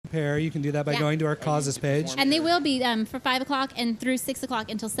prepare, you can do that by going to our causes page. And they will be for 5 o'clock and through 6 o'clock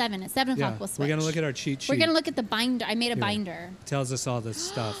until 7. At 7 o'clock, we'll switch. We're going to look at our cheat sheet. We're going to look at the binder. I made a binder. Tells us all this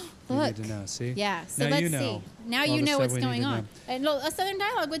stuff you need to know. See? Yeah. So now let's you know see. Now you know what's going on. And a Southern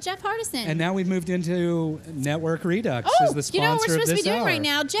Dialogue with Jeff Hardison. And now we've moved into Network Redux. Oh, is the sponsor you know what we're supposed to be doing hour. right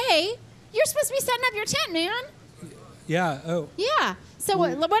now, Jay? You're supposed to be setting up your tent, man. Yeah. Oh. Yeah. So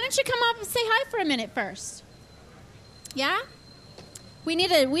why don't you come up and say hi for a minute first? Yeah. We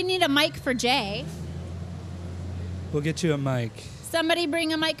need a mic for Jay. We'll get you a mic. Somebody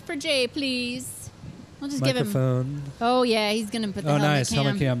bring a mic for Jay, please. We'll just Microphone. give him. Oh yeah, he's gonna put the helmet nice. cam.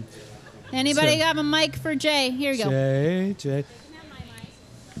 Helmet cam. Anybody have a mic for Jay? Here you go. Jay.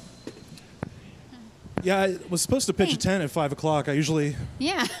 Yeah, I was supposed to pitch a tent at 5 o'clock. I usually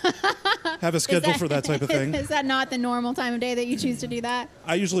have a schedule for that type of thing. Is that not the normal time of day that you choose to do that?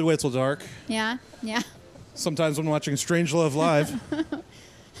 I usually wait till dark. Yeah. Sometimes when watching Strangelove live.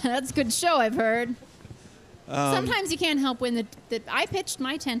 That's a good show, I've heard. Sometimes you can't help when I pitched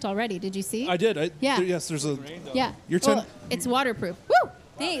my tent already. Did you see? I did. Yes, there's a... Yeah. Your tent? Well, it's waterproof. Woo!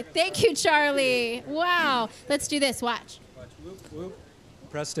 Hey, thank you, Charlie. Wow. Let's do this. Watch.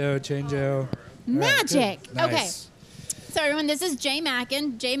 Presto, changeo. Magic. Right, nice. Okay. So everyone, this is Jay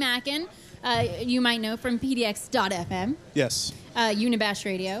Mackin. Jay Mackin, you might know from PDX.FM. Yes. Unibash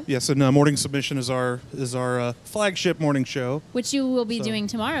Radio. Yes, and Morning Submission is our flagship morning show. Which you will be doing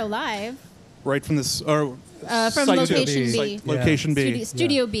tomorrow live. Right from this... from Location B. Location B.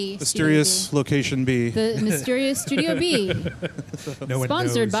 Studio B. Mysterious Location B. The Mysterious Studio B. No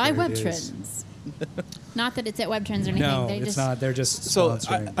Sponsored by web WebTrends. Not that it's at WebTrends or anything. No, it's not. They're just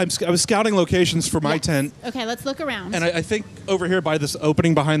sponsoring. I was scouting locations for my tent. Okay, let's look around. And I think over here by this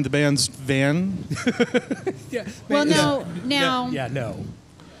opening behind the band's van. Yeah. Well, no. Now. No.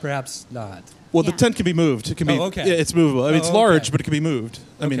 Perhaps not. Well, the tent can be moved. It can be. Okay. Yeah, it's movable. I mean, it's large, but it can be moved.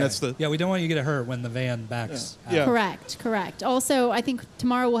 I mean, that's the. Yeah, we don't want you to get hurt when the van backs out. Yeah. Correct. Also, I think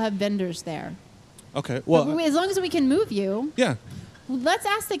tomorrow we'll have vendors there. Okay. Well, as long as we can move you. Yeah. Let's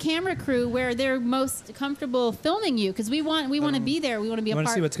ask the camera crew where they're most comfortable filming you, because we want to be there. We want to be a part.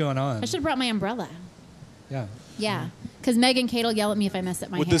 Want to see what's going on. I should have brought my umbrella. Yeah. Yeah, because Megan Kate will yell at me if I mess up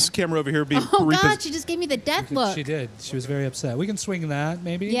my hair. Would this camera over here be? Oh God, she just gave me the death look. She did. She was very upset. We can swing that,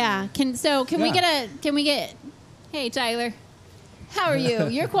 maybe. Yeah. Can we get? Hey, Tyler, how are you?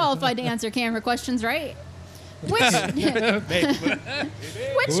 You're qualified to answer camera questions, right? Which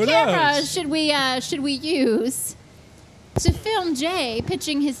camera should we use to film Jay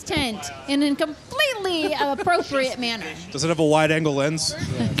pitching his tent in a completely appropriate manner? Does it have a wide-angle lens?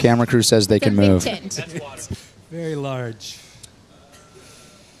 Yeah. Camera crew says they can move. Tent. Very large.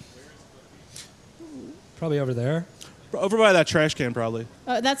 Probably over there. Over by that trash can, probably.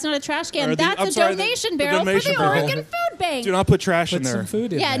 That's not a trash can. That's a donation barrel for the Oregon Food Bank. Do not put trash in there. Some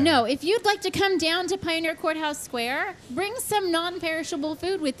food in there. No. If you'd like to come down to Pioneer Courthouse Square, bring some non-perishable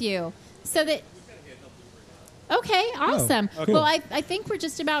food with you, so that. Okay, awesome. Oh, okay. Well, I think we're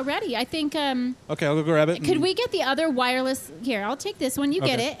just about ready. I think. Okay, I'll go grab it. Could we get the other wireless? Here, I'll take this one. You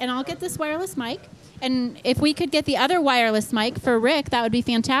get it, and I'll get this wireless mic. And if we could get the other wireless mic for Rick, that would be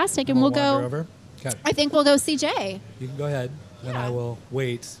fantastic. And we'll go. Over. Okay. I think we'll go see Jay. You can go ahead, and I will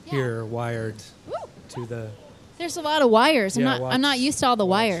wait here, wired to the. There's a lot of wires. Yeah, I'm not used to all the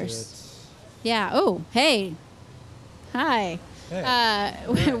wires. It. Yeah. Oh, hey. Hi. Hey.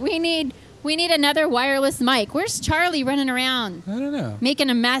 We need another wireless mic. Where's Charlie running around? I don't know.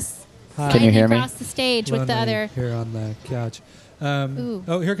 Making a mess. Hi. Can you hear me? Across the stage with the other. Here on the couch.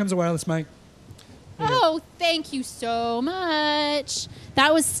 Here comes a wireless mic. Oh, thank you so much.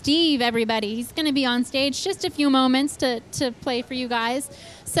 That was Steve, everybody. He's going to be on stage just a few moments to play for you guys.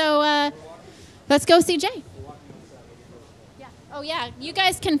 So let's go see Jay. Yeah. Oh, yeah. You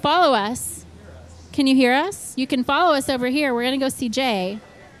guys can follow us. Can you hear us? You can follow us over here. We're going to go see Jay.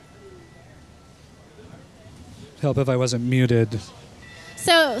 Help if I wasn't muted.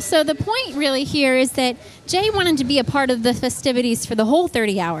 So the point really here is that Jay wanted to be a part of the festivities for the whole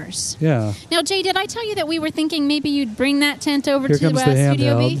 30 hours. Yeah. Now, Jay, did I tell you that we were thinking maybe you'd bring that tent over Here to comes the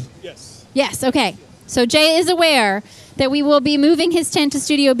Studio handheld. B? Yes. Yes, okay. So Jay is aware that we will be moving his tent to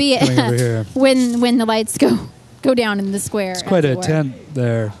Studio B over here. when the lights go down in the square. It's quite a tent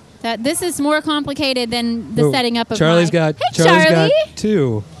there. This is more complicated than the setting up of Charlie's mine. got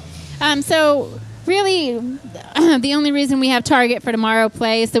two. So really, the only reason we have Target for tomorrow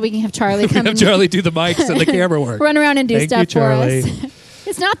play is so we can have Charlie come have Charlie do the mics and the camera work. Run around and do stuff for us. Charlie.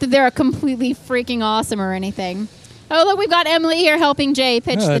 It's not that they're completely freaking awesome or anything. Oh, look, we've got Emily here helping Jay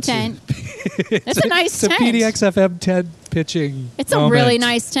pitch the tent. It's a nice tent. It's a PDX-FM tent pitching It's a really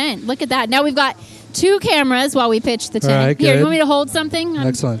nice tent. Look at that. Now we've got 2 cameras while we pitch the tent. All right, Here, good. you want me to hold something?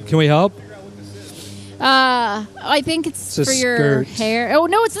 Excellent. Can we help? I think it's a for your skirt. hair. Oh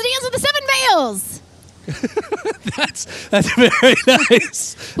no, it's the dance of the 7 veils. That's very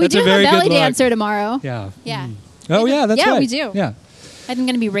nice. We That's do a have very a belly good look. dancer tomorrow. Yeah. Yeah. Oh, yeah, that's Yeah, right. we do. Yeah. I'm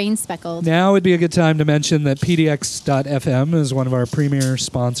going to be rain speckled. Now would be a good time to mention that PDX.FM is one of our premier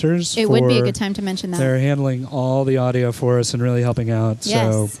sponsors. It would be a good time to mention that. They're handling all the audio for us and really helping out.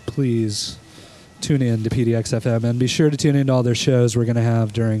 Yes. So please tune in to PDX.FM and be sure to tune in to all their shows we're going to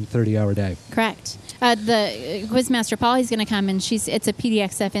have during 30-hour day. Correct. The Quizmaster Polly's going to come, and it's a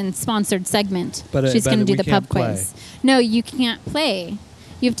PDXFN sponsored segment. But she's going to do we the can't pub quiz. No, you can't play.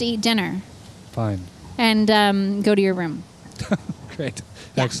 You have to eat dinner Fine. and go to your room. Great.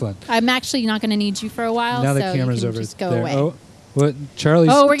 Yeah. Excellent. I'm actually not going to need you for a while. Now the so camera's you can over just go there. away. Oh, what? Charlie's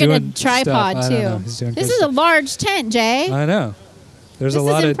We're doing going to tripod stuff. I don't know. too. He's doing This good is a stuff. large tent, Jay. I know. There's This a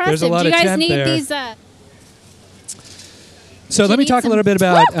lot is of impressive. there's a lot Do you of guys tent need there. these? So let me need talk a some- little bit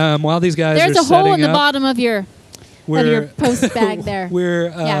about while these guys There's are a hole in setting the up, bottom of your post bag there.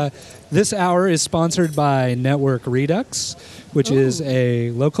 We're this hour is sponsored by Network Redux, which is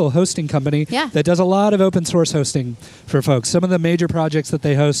a local hosting company that does a lot of open source hosting for folks. Some of the major projects that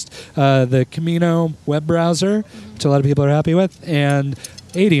they host, the Camino web browser, which a lot of people are happy with, and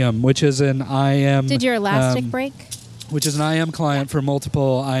Adium, which is an IM. Did your elastic break? Which is an IM client for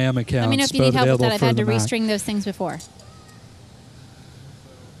multiple IM accounts. Let me know if you both need help with available that. I've for had the to Mac. restring those things before.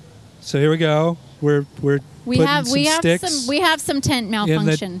 So here we go. We're We putting have sticks some tent in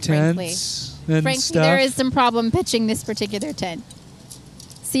malfunction, the frankly. tents and Frankly, stuff. there is some problem pitching this particular tent.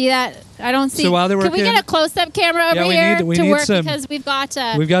 See that? I don't see. So while they're Can we working- get a close-up camera over Yeah, we here need to work some- because we've got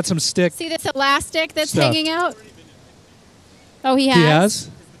We've got some stick. see this elastic that's stuff. hanging out? Oh, he has. He has.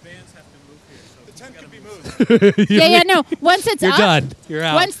 The tent can be moved. Yeah, no. Once it's You're up, done. You're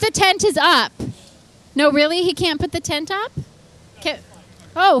out. once the tent is up. No, really? He can't put the tent up?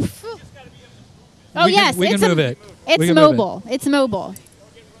 Oh. Oh, we yes. Can, we can it's move it. We It's can move mobile. It's mobile.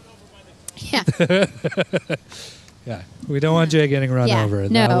 Yeah. Yeah. We don't want Jay getting run Yeah. over.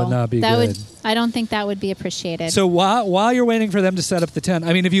 No. That would not be good. I don't think that would be appreciated. So while you're waiting for them to set up the tent,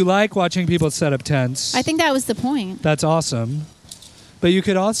 I mean, if you like watching people set up tents, I think that was the point. that's awesome. But you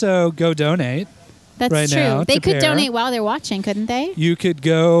could also go donate. That's right true. now They to could Pear. donate while they're watching, couldn't they? You could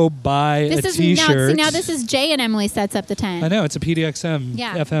go buy a This is T-shirt. now this is Jay and Emily sets up the tent. I know it's a PDXM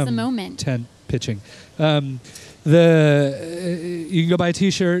Yeah, FM it's a moment. tent pitching. You can go buy a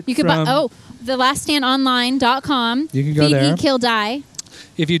T-shirt. You could from, buy thelaststandonline.com. You can go Feed, there. Eat, Kill, Die.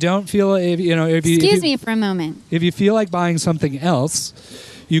 If you don't feel, Excuse me for a moment. If you feel like buying something else,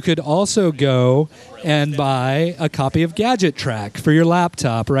 you could also go and buy a copy of Gadget Track for your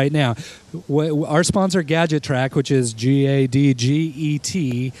laptop right now. Our sponsor, Gadget Track, which is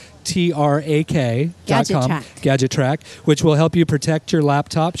GadgetTrak.com, Gadget Track, which will help you protect your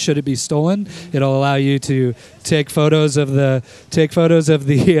laptop should it be stolen. It'll allow you to take photos of the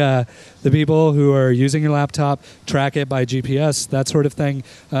people who are using your laptop, track it by GPS, that sort of thing.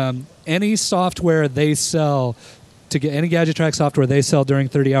 Any software they sell. To get any Gadget Track software they sell during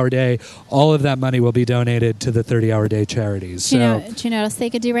 30-hour day, all of that money will be donated to the 30-hour day charities. Do you know what else they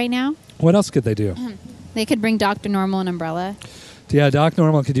could do right now? What else could they do? They could bring Dr. Normal an umbrella. Yeah, Doc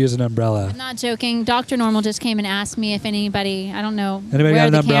Normal could use an umbrella. I'm not joking. Dr. Normal just came and asked me if anybody, I don't know Anybody where got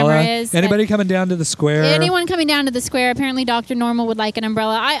an the umbrella? camera is. Anybody coming down to the square? Anyone coming down to the square, apparently Dr. Normal would like an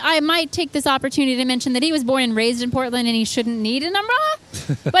umbrella. I might take this opportunity to mention that he was born and raised in Portland and he shouldn't need an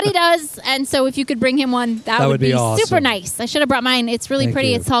umbrella, but he does. And so if you could bring him one, that would be awesome. super nice. I should have brought mine. It's really Thank pretty.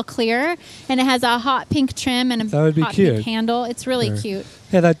 you. It's all clear and it has a hot pink trim and a That would be hot cute. pink handle. It's really Sure. cute.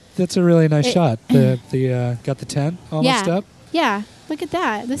 Yeah, that's a really nice shot. The got the tent almost up. Yeah. Look at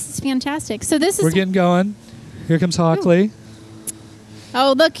that. This is fantastic. So this is We're getting going. Here comes Hockley.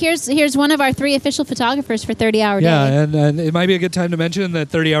 Oh, look, here's one of our 3 official photographers for 30-hour day. Yeah, and it might be a good time to mention that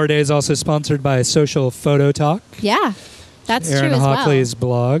 30-hour day is also sponsored by Social Photo Talk. Yeah. That's Aaron true as Hockley's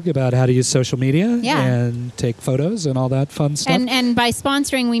blog about how to use social media Yeah. and take photos and all that fun stuff. And by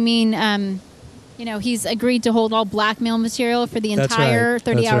sponsoring, we mean, he's agreed to hold all blackmail material for the That's entire right.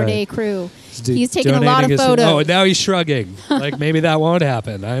 30-hour That's day right. crew. D- He's taken a lot of donating his- photos. Oh, and now he's shrugging. Like maybe that won't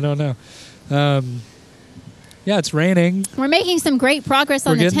happen. I don't know. Yeah, it's raining. We're making some great progress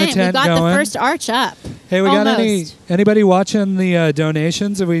on We're the getting the tent. tent We've got going. the first arch up. Hey, we got Almost. anybody watching the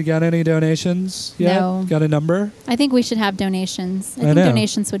donations? Have we got any donations yet? No. Got a number? I think we should have donations. I I think know.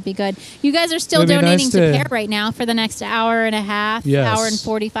 donations would be good. You guys are still It'd be donating nice to to- Pear right now for the next hour and a half, Yes. hour and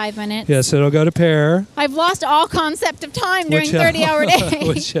 45 minutes. Yes, it'll go to Pear. I've lost all concept of time during which hel- 30-hour day.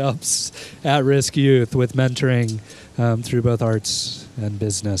 which helps at-risk youth with mentoring through both arts and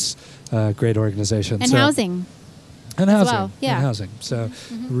business. great organization. And housing. And housing. Well. Yeah. And housing. So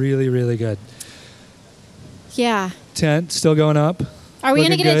really, really good. Yeah. Tent still going up. Are we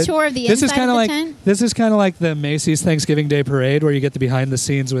going to get a tour of the inside of the tent? This is kind of like the Macy's Thanksgiving Day Parade where you get the behind the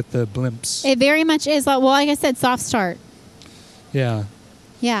scenes with the blimps. It very much is. Well, like I said, soft start. Yeah.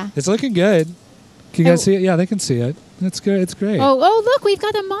 Yeah. It's looking good. Can you guys see it? Yeah, they can see it. It's good. It's great. Oh, look, we've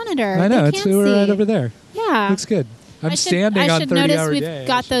got a monitor. I know. We're right over there. Yeah. Looks good. I'm standing on 30 Hour Day. I should notice we've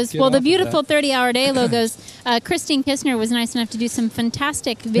got those. Well, the beautiful 30 Hour Day logos. Christine Kistner was nice enough to do some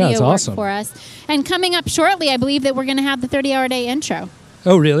fantastic video work for us. And coming up shortly, I believe that we're going to have the 30 Hour Day intro.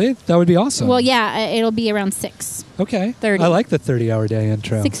 Oh, really? That would be awesome. Well, yeah, it'll be around 6. Okay. 30. I like the 30 Hour Day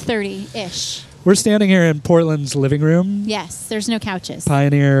intro. 6:30-ish. We're standing here in Portland's living room. Yes, there's no couches.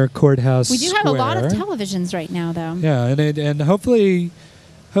 Pioneer Courthouse We do have Square. a lot of televisions right now, though. Yeah, and hopefully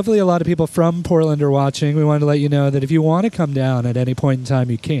a lot of people from Portland are watching. We wanted to let you know that if you want to come down at any point in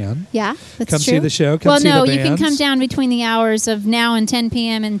time, you can. Yeah, that's come true. See the show. Come see the bands. You can come down between the hours of now and 10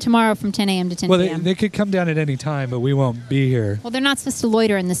 p.m. and tomorrow from 10 a.m. to 10 p.m. Well, they could come down at any time, but we won't be here. Well, they're not supposed to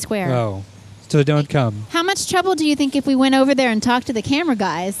loiter in the square. Oh. So don't come. How much trouble do you think if we went over there and talked to the camera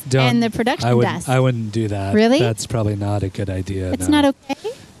guys and the production desk? I wouldn't do that. Really? That's probably not a good idea. It's not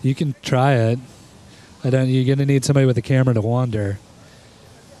okay? You can try it. You're going to need somebody with a camera to wander.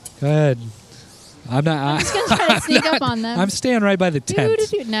 Go ahead. I'm just going to try to sneak up on them. I'm staying right by the tent.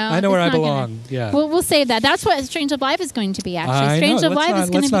 No, I know where I belong. Yeah. We'll save that. That's what Strange of Life is going to be, actually. Strange of Life is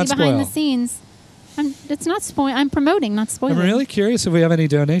going to be behind the scenes. It's not spoiling. I'm promoting, not spoiling. I'm really curious if we have any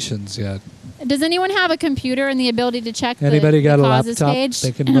donations yet. Does anyone have a computer and the ability to check the causes page?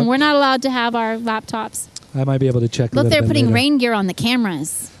 We're not allowed to have our laptops. I might be able to check. Look, they're putting rain gear on the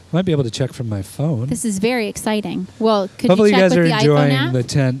cameras. I might be able to check from my phone. This is very exciting. Well, could Hopefully you check you guys with are the enjoying iPhone app? the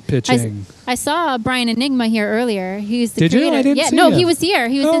tent pitching. I saw Brian Enigma here earlier. He's the creator. Did you? I didn't see him. He was here.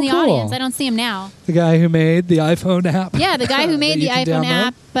 He was in the cool. audience. I don't see him now. The guy who made the iPhone app. Yeah, the guy who made the iPhone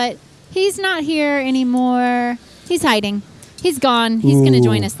app, but he's not here anymore. He's hiding. He's gone. He's going to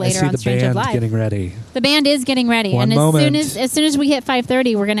join us later on Strange of Life. The band getting ready. The band is getting ready. One and moment. as soon as we hit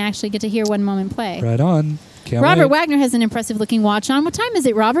 5:30, we're going to actually get to hear One Moment play. Right on. Can't Robert wait. Wagner has an impressive looking watch on. What time is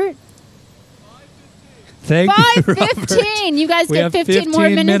it, Robert? Thank you, 5:15. You guys get 15 more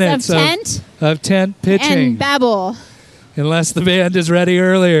minutes of tent pitching and babble. Unless the band is ready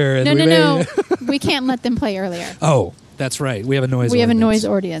earlier. No. We can't let them play earlier. Oh, that's right. We have a noise. We have a noise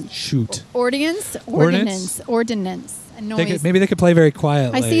ordinance. Shoot. Ordinance. A noise. Maybe they could play very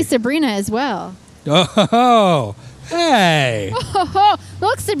quietly. I see Sabrina as well. Oh, hey. Oh,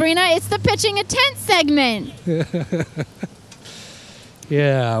 look, Sabrina, it's the pitching a tent segment.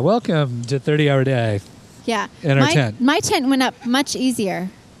 Yeah, welcome to 30 Hour Day. Yeah. In our tent. My tent went up much easier.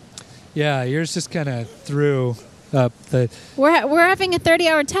 Yeah, yours just kind of threw up the... We're having a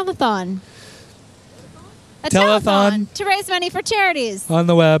 30-hour telethon. A telethon to raise money for charities. On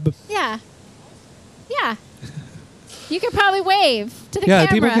the web. Yeah. Yeah. You could probably wave to the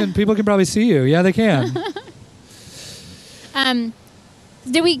camera. Yeah, people can probably see you. Yeah, they can.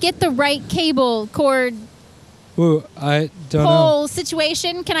 Did we get the right cable cord I don't pole know.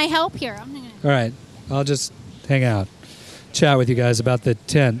 situation? Can I help here? All right. I'll just hang out. Chat with you guys about the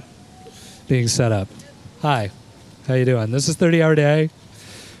tent being set up. Hi. How you doing? This is 30 Hour Day.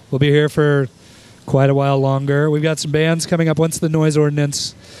 We'll be here for quite a while longer. We've got some bands coming up once the noise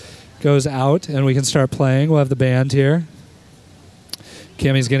ordinance goes out and we can start playing. We'll have the band here.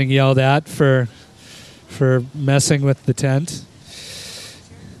 Kimmy's getting yelled at for messing with the tent.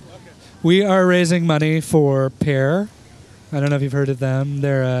 We are raising money for PAIR. I don't know if you've heard of them.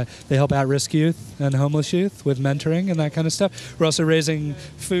 They help at-risk youth and homeless youth with mentoring and that kind of stuff. We're also raising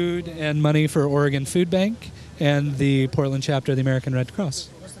food and money for Oregon Food Bank and the Portland chapter of the American Red Cross.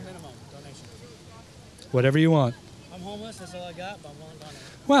 What's the minimum donation? Whatever you want. I'm homeless. That's all I got, but I'm willing to donate.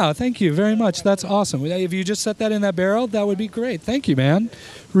 Wow, thank you very much. That's awesome. If you just set that in that barrel, that would be great. Thank you, man.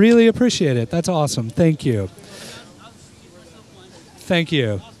 Really appreciate it. That's awesome. Thank you. Thank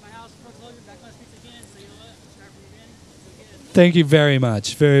you. Thank you very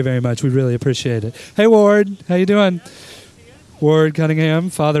much. Very, very much. We really appreciate it. Hey, Ward. How you doing? Ward Cunningham,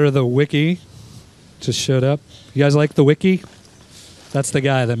 father of the Wiki, just showed up. You guys like the Wiki? That's the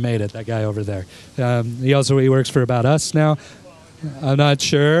guy that made it, that guy over there. He works for About Us now. I'm not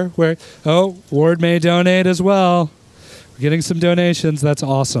sure where. Oh, Ward may donate as well. We're getting some donations. That's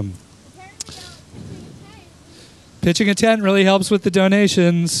awesome. Pitching a tent really helps with the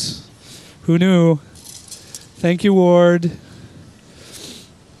donations. Who knew? Thank you, Ward.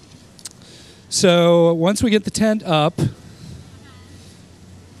 So once we get the tent up,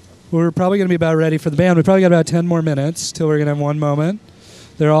 we're probably going to be about ready for the band. We probably got about 10 more minutes till we're going to have one moment.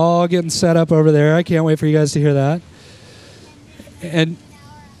 They're all getting set up over there. I can't wait for you guys to hear that. And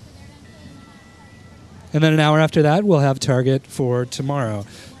then an hour after that, we'll have Target for tomorrow.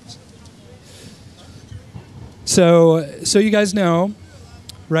 So you guys know,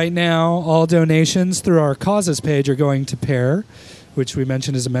 right now, all donations through our causes page are going to PAIR, which we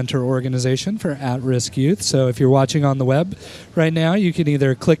mentioned is a mentor organization for at-risk youth. So if you're watching on the web right now, you can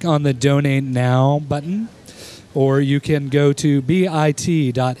either click on the Donate Now button, or you can go to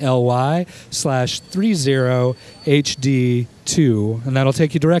bit.ly/30HD2, and that'll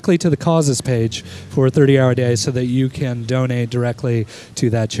take you directly to the causes page for a 30-hour day so that you can donate directly to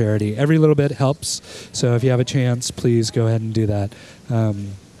that charity. Every little bit helps, so if you have a chance, please go ahead and do that.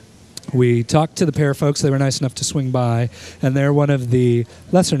 We talked to the PAIR folks. They were nice enough to swing by, and they're one of the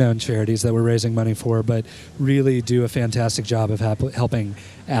lesser-known charities that we're raising money for, but really do a fantastic job of helping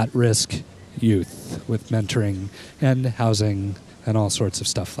at-risk youth with mentoring and housing and all sorts of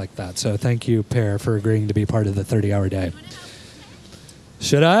stuff like that. So thank you, PAIR, for agreeing to be part of the 30-hour day.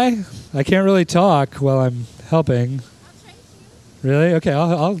 Should I? I can't really talk while I'm helping. Really? Okay,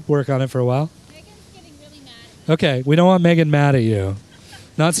 I'll work on it for a while. Megan's getting really mad. Okay, we don't want Megan mad at you.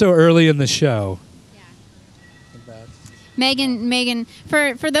 Not so early in the show. Yeah. Megan.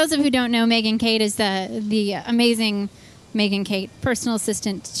 For those of you who don't know, Megan Kate is the amazing Megan Kate, personal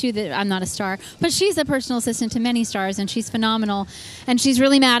assistant to the. I'm not a star, but she's a personal assistant to many stars, and she's phenomenal. And she's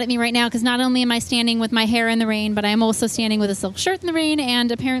really mad at me right now because not only am I standing with my hair in the rain, but I am also standing with a silk shirt in the rain, and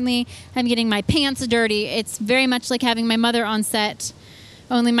apparently I'm getting my pants dirty. It's very much like having my mother on set,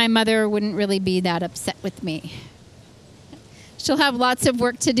 only my mother wouldn't really be that upset with me. She'll have lots of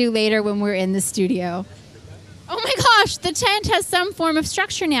work to do later when we're in the studio. Oh my gosh, the tent has some form of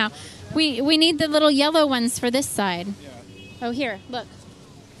structure now. We need the little yellow ones for this side. Oh, here, look.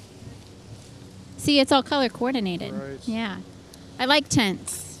 See, it's all color coordinated. Right. Yeah. I like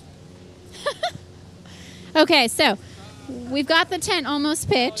tents. Okay, so we've got the tent almost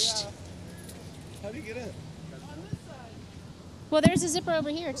pitched. How do you get in? Well, there's a zipper over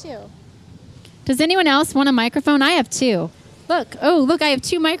here, too. Does anyone else want a microphone? I have two. Look. Oh, look, I have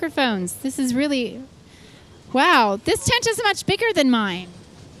two microphones. This is really... Wow, this tent is much bigger than mine.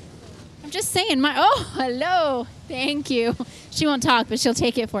 I'm just saying. Oh, hello. Thank you. She won't talk, but she'll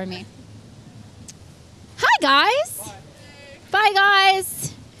take it for me. Hi, guys. Bye,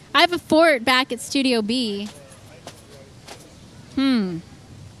 guys. I have a fort back at Studio B.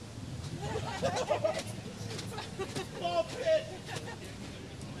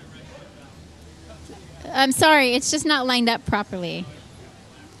 I'm sorry. It's just not lined up properly.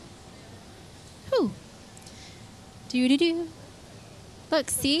 Whew. Do-do-do. Look,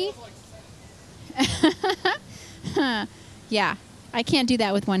 see? Yeah, I can't do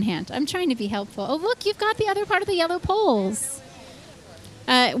that with one hand. I'm trying to be helpful. Oh, look, you've got the other part of the yellow poles.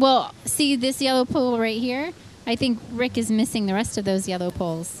 Well, see this yellow pole right here? I think Rick is missing the rest of those yellow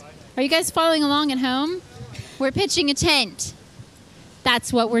poles. Are you guys following along at home? We're pitching a tent.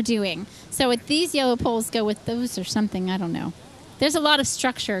 That's what we're doing. So if these yellow poles go with those or something, I don't know. There's a lot of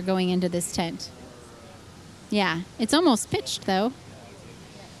structure going into this tent. Yeah, it's almost pitched, though.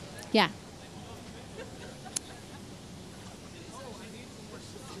 Yeah.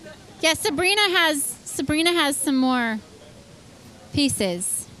 Yeah, Sabrina has some more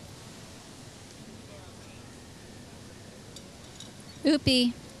pieces.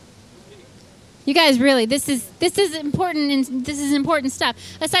 Oopie. You guys really, this is important, and this is important stuff.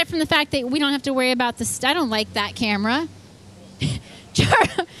 Aside from the fact that we don't have to worry about this. I don't like that camera. I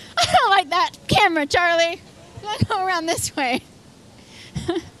don't like that camera, Charlie. Let's go around this way.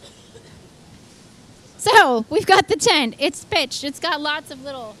 So, we've got the tent. It's pitched. It's got lots of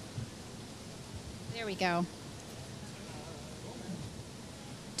little... There we go.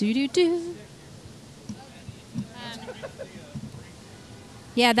 Do-do-do.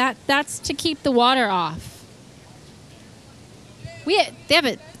 Yeah, that's to keep the water off. They have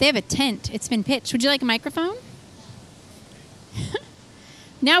a tent. It's been pitched. Would you like a microphone?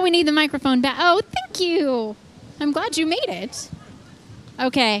 Now we need the microphone back. Oh, thank you. I'm glad you made it.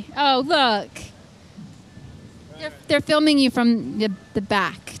 Okay. Oh, look. They're filming you from the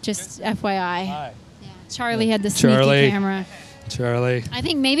back, just FYI. Hi. Yeah, Charlie had the sneaky camera. Charlie. I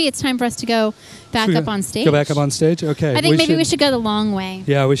think maybe it's time for us to go back up on stage. Go back up on stage? Okay. I think maybe we should go the long way.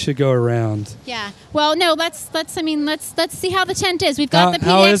 Yeah, we should go around. Yeah. Well, no, let's see how the tent is. We've got the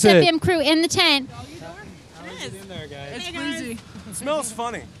PXFM crew in the tent. How is it in there, guys? It's breezy. It smells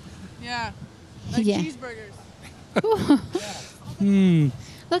funny. Yeah. Like cheeseburgers.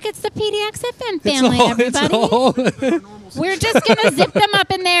 Look, it's the PDXFM family, everybody. We're just going to zip them up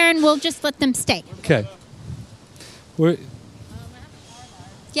in there, and we'll just let them stay. Okay.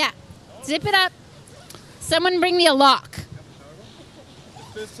 Yeah. Zip it up. Someone bring me a lock.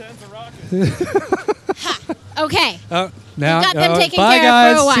 Ha. Okay. Oh, now we got them taken bye, care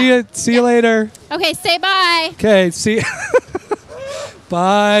guys. of for a while. See you later. Okay, say bye. Okay, see.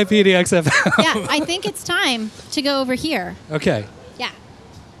 Bye, PDXFM. Yeah, I think it's time to go over here. Okay. Yeah.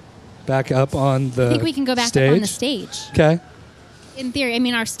 Back up on the I think we can go back stage. up on the stage. Okay. In theory, I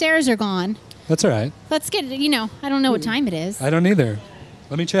mean, our stairs are gone. That's all right. Let's get, I don't know what time it is. I don't either.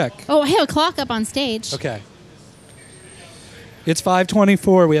 Let me check. Oh, I have a clock up on stage. Okay. It's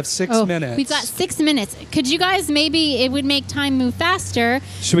 5:24. We have 6 minutes. We've got 6 minutes. Could you guys, maybe it would make time move faster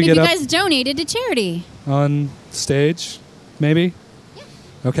Should we if get you up guys donated to charity? on stage? Maybe? Yeah.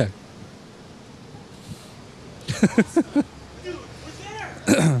 Okay.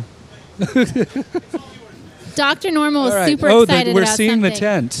 Dr. Normal is All right. super we're excited about seeing something. the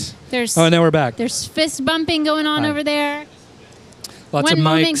tent. There's, now we're back. There's fist bumping going on over there. Lots One of mics.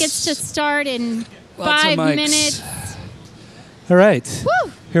 moment gets to start in Lots 5 of mics. minutes. All right.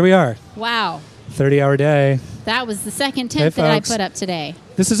 Woo! Here we are. Wow. 30-hour day. That was the second tent that I put up today.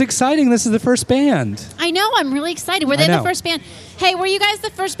 This is exciting. This is the first band. I know. I'm really excited. Were they the first band? Hey, were you guys the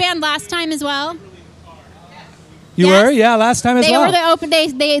first band last time as well? You were? Yeah, last time as well. They were the open. They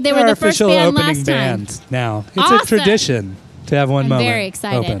were the first official band opening last time. band now. It's Awesome. a tradition to have one moment. I'm very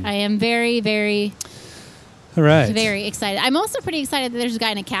excited. Open. I am very, very, All right. very excited. I'm also pretty excited that there's a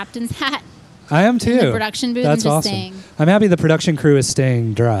guy in a captain's hat. I am too. In the production booth. That's I'm just awesome. saying. I'm happy the production crew is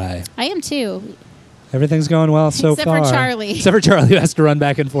staying dry. I am too. Everything's going well so Except far. for Charlie. Except for Charlie, who has to run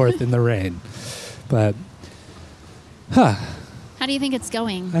back and forth in the rain. But, How do you think it's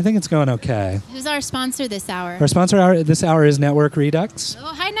going? I think it's going okay. Who's our sponsor this hour? Our sponsor this hour is Network Redux. Oh,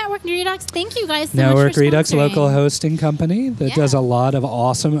 hi, Network Redux. Thank you guys so Network much for Redux, sponsoring. local hosting company that does a lot of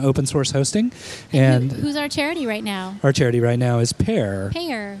awesome open source hosting. And who's our charity right now? Our charity right now is PAIR.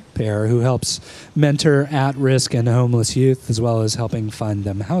 PAIR, who helps mentor at-risk and homeless youth, as well as helping find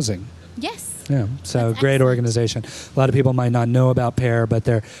them housing. Yes. Yeah, so That's great excellent. organization. A lot of people might not know about PAIR, but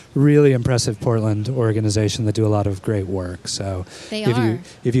they're really impressive Portland organization that do a lot of great work. So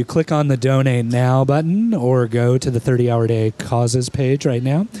if you click on the Donate Now button or go to the 30-hour day causes page right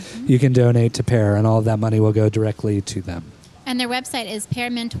now, you can donate to PAIR, and all of that money will go directly to them. And their website is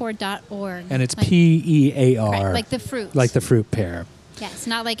pearmentor.org. And it's PEAR. Right, like the fruit. Like the fruit pear. Yes,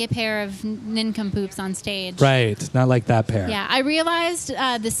 not like a pair of nincompoops on stage. Right, not like that pair. Yeah, I realized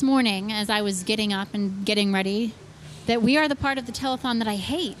this morning as I was getting up and getting ready that we are the part of the telethon that I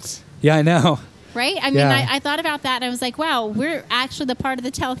hate. Yeah, I know. Right? I mean, I thought about that and I was like, wow, we're actually the part of the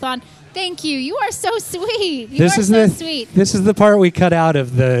telethon. Thank you. You are so sweet. You are so sweet. This is the part we cut out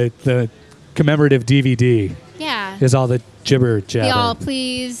of the commemorative DVD. Yeah. Is all the jibber jabber. Y'all,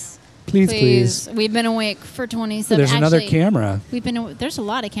 please. Please. We've been awake for 27. There's another camera. There's a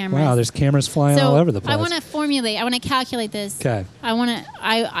lot of cameras. Wow, there's cameras flying all over the place. I want to calculate this. Okay.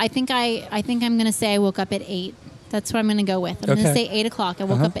 I think I'm going to say I woke up at 8. That's what I'm going to go with. I'm going to say 8 o'clock. I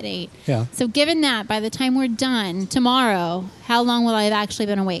woke up at 8. Yeah. So given that, by the time we're done tomorrow, how long will I have actually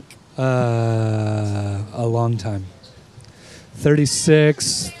been awake? A long time.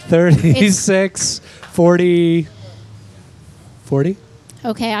 36, 40. 40?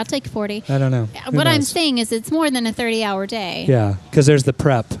 Okay, I'll take 40. I don't know. What I'm saying is it's more than a 30-hour day. Yeah, because there's the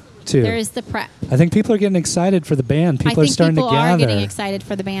prep, too. There is the prep. I think people are getting excited for the band. People are starting to gather. I think people are getting excited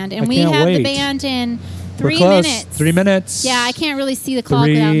for the band. And we can't have wait. the band in 3 We're close. minutes. 3 minutes. Yeah, I can't really see the clock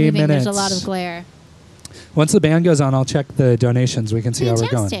without moving. Minutes. There's a lot of glare. Once the band goes on, I'll check the donations. We can see how we're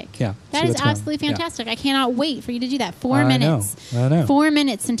going. Yeah, that is absolutely fantastic. I cannot wait for you to do that. 4 minutes. I know. 4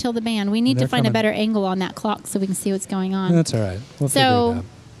 minutes until the band. We need to find a better angle on that clock so we can see what's going on. That's all right. We'll figure it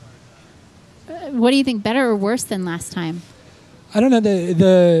out. What do you think, better or worse than last time? I don't know.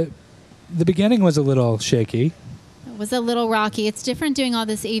 The beginning was a little shaky. It was a little rocky. It's different doing all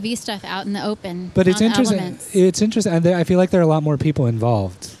this AV stuff out in the open. But it's interesting. Elements. It's interesting. I feel like there are a lot more people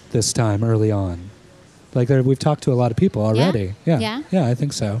involved this time early on. Like we've talked to a lot of people already. Yeah, I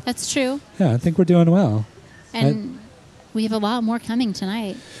think so. That's true. Yeah, I think we're doing well. And we have a lot more coming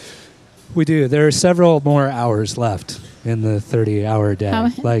tonight. We do. There are several more hours left in the 30-hour day.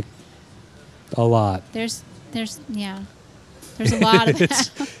 Like a lot. There's a lot of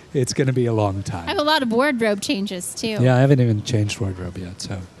It's going to be a long time. I have a lot of wardrobe changes too. Yeah, I haven't even changed wardrobe yet,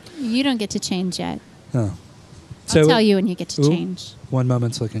 so. You don't get to change yet. Oh. I'll tell you when you get to change. One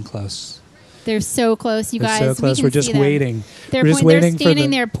moment's looking close. They're so close, you guys. So close. We're just waiting. They're standing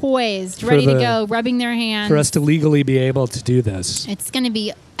there poised, ready to go, rubbing their hands. For us to legally be able to do this. It's going to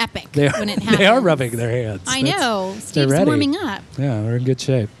be epic when it happens. They are rubbing their hands. I know. Steve's warming up. Yeah, we're in good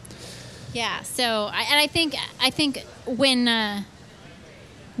shape. Yeah. So, I think when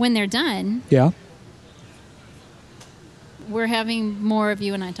when they're done, we're having more of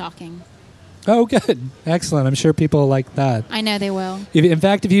you and I talking. Oh, good. Excellent. I'm sure people like that. I know they will. In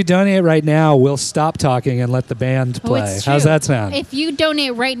fact, if you donate right now, we'll stop talking and let the band play. It's true. How's that sound? If you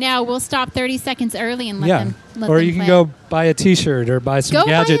donate right now, we'll stop 30 seconds early and let them Or them you can play. go buy a T-shirt or buy some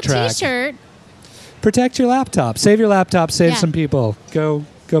gadget track. Go buy a T-shirt. Protect your laptop. Save your laptop. Save some people. Go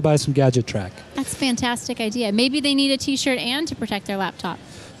buy some gadget track. That's a fantastic idea. Maybe they need a T-shirt and to protect their laptop.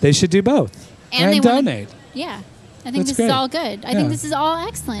 They should do both. And donate. Yeah. I think That's this is great. all good. I think this is all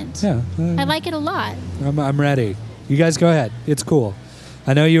excellent. Yeah. I like it a lot. I'm ready. You guys go ahead. It's cool.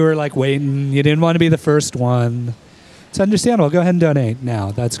 I know you were like waiting. You didn't want to be the first one. It's understandable. Go ahead and donate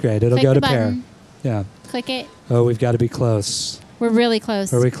now. That's great. It'll Click go the to Pear. button. Yeah. Click it. Oh, we've got to be close. We're really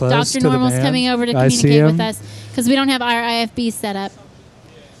close. Are we close Dr. to the Normal's band? coming over to I see communicate him. with us because we don't have our IFB set up.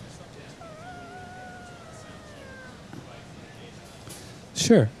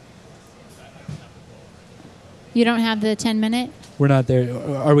 Sure. You don't have the 10-minute? We're not there.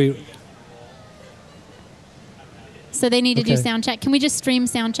 Are we? So they need to do Okay. sound check. Can we just stream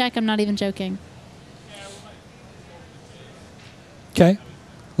sound check? I'm not even joking. Okay.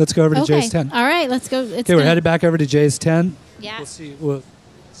 Let's go over to Okay. Jay's tent. All right, let's go. Okay, we're headed back over to Jay's tent. Yeah. We'll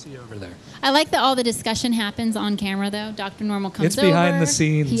see you over there. I like that all the discussion happens on camera, though. Dr. Normal comes It's behind over. the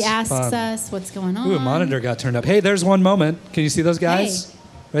scenes. He asks Fun. us what's going on. Ooh, a monitor got turned up. Hey, there's one moment. Can you see those guys?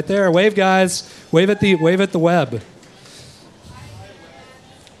 Right there. Wave, guys. Wave at the web.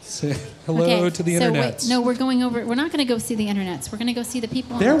 Say hello to the internets. No, we're going over. We're not going to go see the internets. We're going to go see the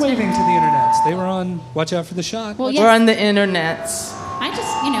people. They're on the waving tent. to the internets. They were on. Watch out for the shot. Well, We're on the internets. I just,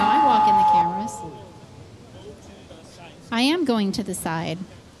 I walk in the cameras. I am going to the side.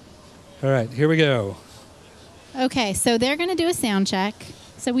 All right, here we go. Okay, so they're going to do a sound check.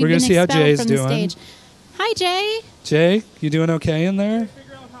 So we've We're been gonna see how expelled Jay's from doing. the stage. Hi, Jay. Jay, you doing okay in there?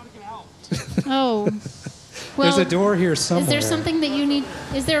 Oh. Well, There's a door here somewhere. Is there something that you need?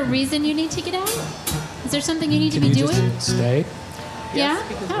 Is there a reason you need to get out? Is there something you need Can to be you doing? just stay? Yeah?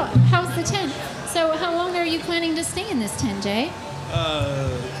 How's the tent? So how long are you planning to stay in this tent, Jay?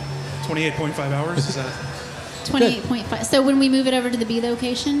 28.5 hours. Is that? 28.5. So when we move it over to the B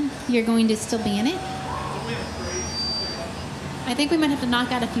location, you're going to still be in it? I think we might have to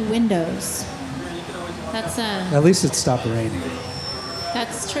knock out a few windows. That's At least it stopped raining.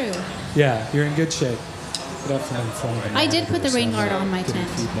 That's true. Yeah, you're in good shape. Get up from in front of the I did put the monitor rain so guard I'm on my getting tent.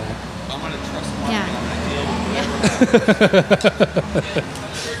 feedback. Yeah.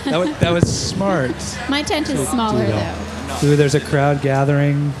 That was smart. My tent is smaller though. Ooh, there's a crowd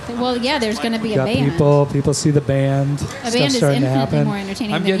gathering. Well, yeah, there's going to be a Got band. People see the band. A Stuff's band is starting to infinitely happen. more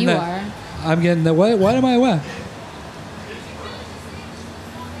entertaining I'm than getting you the, are. I'm getting the what am I what?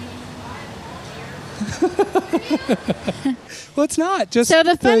 Well, it's not. Just so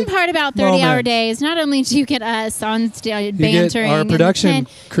the fun part about 30-hour moment. days, not only do you get us on stage You get bantering, our in the production tent,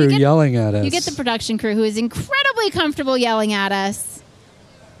 crew yelling at us. You get the production crew who is incredibly comfortable yelling at us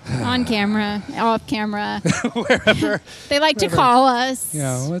on camera, off camera. wherever. They like to call us.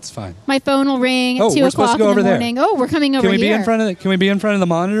 Yeah, well, that's fine. My phone will ring at 2 we're supposed o'clock to go in over the there. morning. Oh, we're coming over Can we here. be in front of the? Can we be in front of the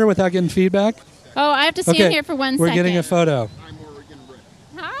monitor without getting feedback? Oh, I have to stand Okay, here for 1 we're second. getting a photo.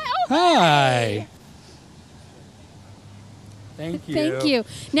 Hi. Oh, Hi. Thank you. Thank you.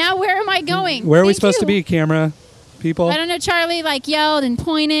 Now, where am I going? Where are we Thank supposed to you. be, camera people? I don't know. Charlie yelled and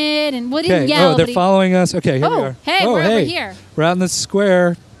pointed and what Okay. didn't yell. Oh, they're but he- following us. Okay, here we Oh, are. hey, we're over here. We're out in the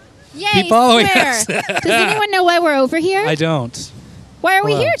square. Yay, Keep following square. us. Does anyone know why we're over here? I don't. Why are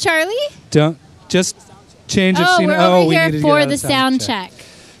we Hello. here, Charlie? Don't just change of Oh, scene. we're Oh, over we here needed to get for out of the sound check.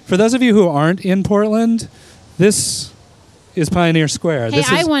 For those of you who aren't in Portland, this is Pioneer Square. Hey,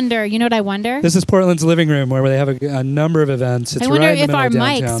 this is, I wonder. You know what I wonder? This is Portland's living room where they have a number of events. It's I wonder right in the if middle our of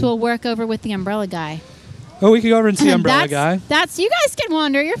downtown. mics will work over with the umbrella guy. Oh, we could go over and see Umbrella Guy. That's you guys can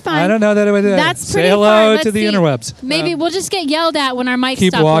wander. You're fine. I don't know that it would. That's pretty Say hello far. Let's to the see. interwebs. Maybe we'll just get yelled at when our mics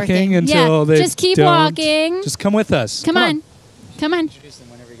Keep stop walking working. until yeah, they just keep don't. walking. Just come with us. Come on. Come on.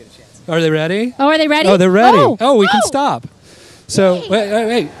 Are they ready? Oh, are they ready? Oh, they're ready. Oh, We can stop. So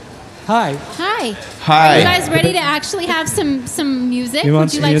wait. Hi. Hi. Hi. Are you guys ready to actually have some music? You want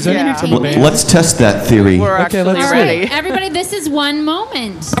Would you some like music? some Yeah. entertainment? Let's test that theory. We're Okay, actually let's All see. ready. right, everybody, this is one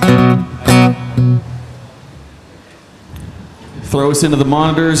moment. Throw us into the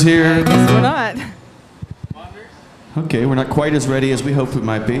monitors here. Guess we're not. Okay, we're not quite as ready as we hoped we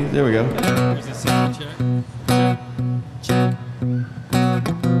might be. There we go.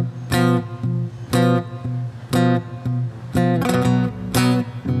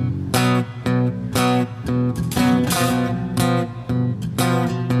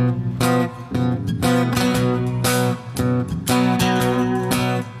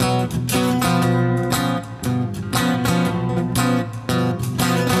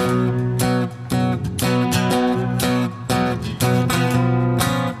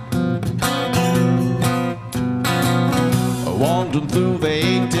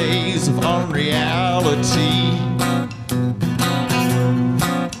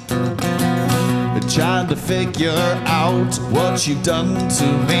 to figure out what you've done to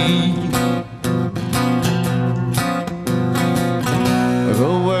me.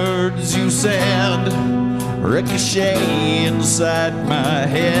 The words you said ricochet inside my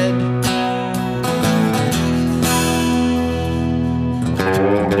head.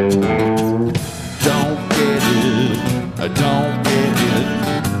 Don't get it, I don't get it.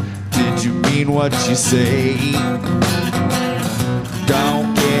 Did you mean what you say?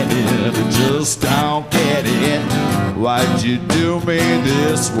 Don't get it, just don't get it. Why'd you do me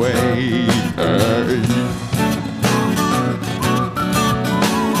this way?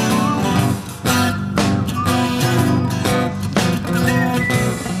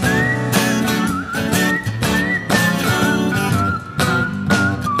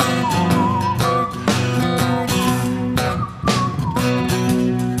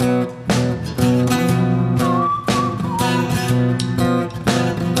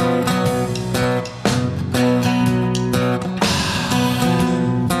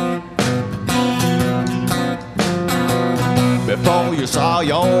 Before you saw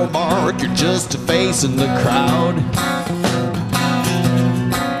your mark, you're just a face in the crowd.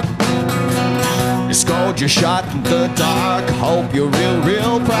 You scored your shot in the dark, hope you're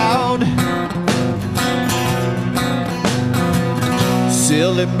real proud.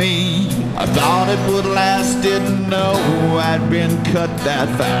 Silly me, I thought it would last, didn't know I'd been cut that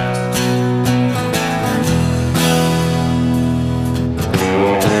fast.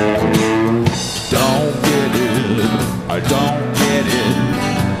 Don't get it, I don't get it.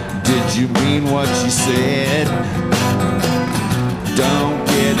 Did you mean what you said? Don't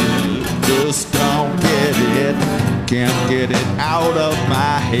get it, just don't get it. Can't get it out of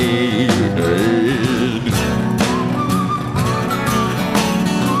my head.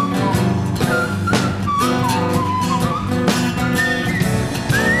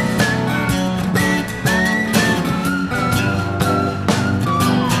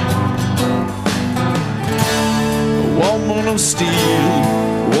 Woman of steel,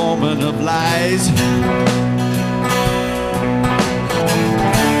 woman of lies.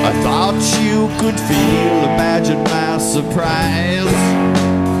 I thought you could feel, imagine my surprise.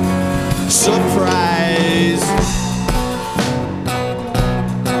 Surprise.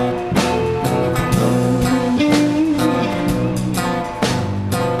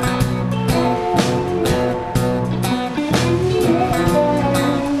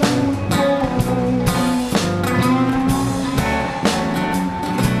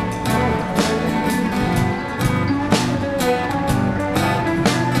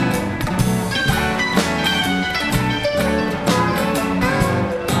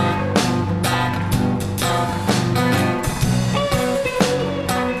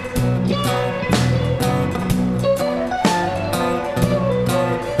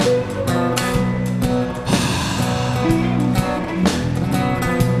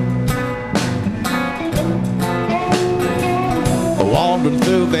 Wandering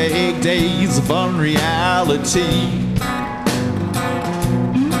through vague days of unreality.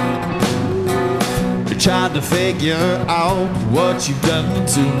 You're trying to figure out what you've done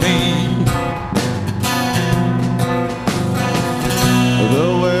to me. The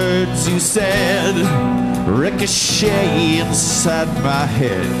words you said ricochet inside my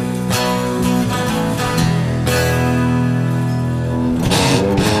head.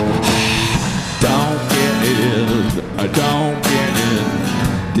 I don't get it.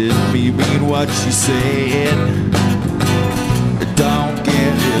 Didn't you mean what you said? Don't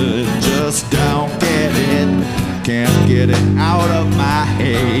get it, just don't get it. Can't get it out of my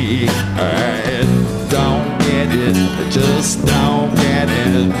head. Don't get it, just don't get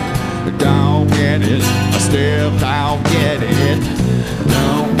it. Don't get it, I still don't get it.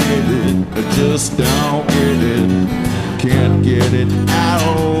 Don't get it, just don't get it. Can't get it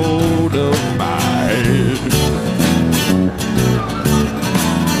out of my head.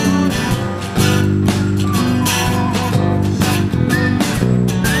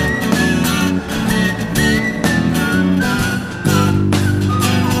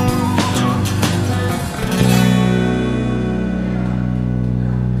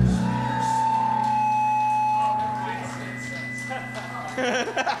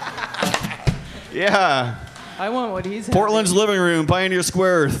 Yeah. I want what he's Portland's having. living room, Pioneer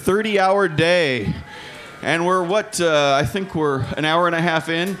Square, 30-hour day. And we're I think we're an hour and a half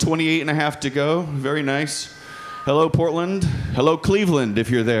in, 28 and a half to go. Very nice. Hello, Portland. Hello, Cleveland, if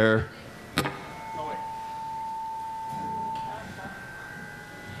you're there.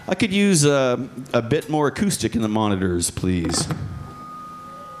 I could use a bit more acoustic in the monitors, please.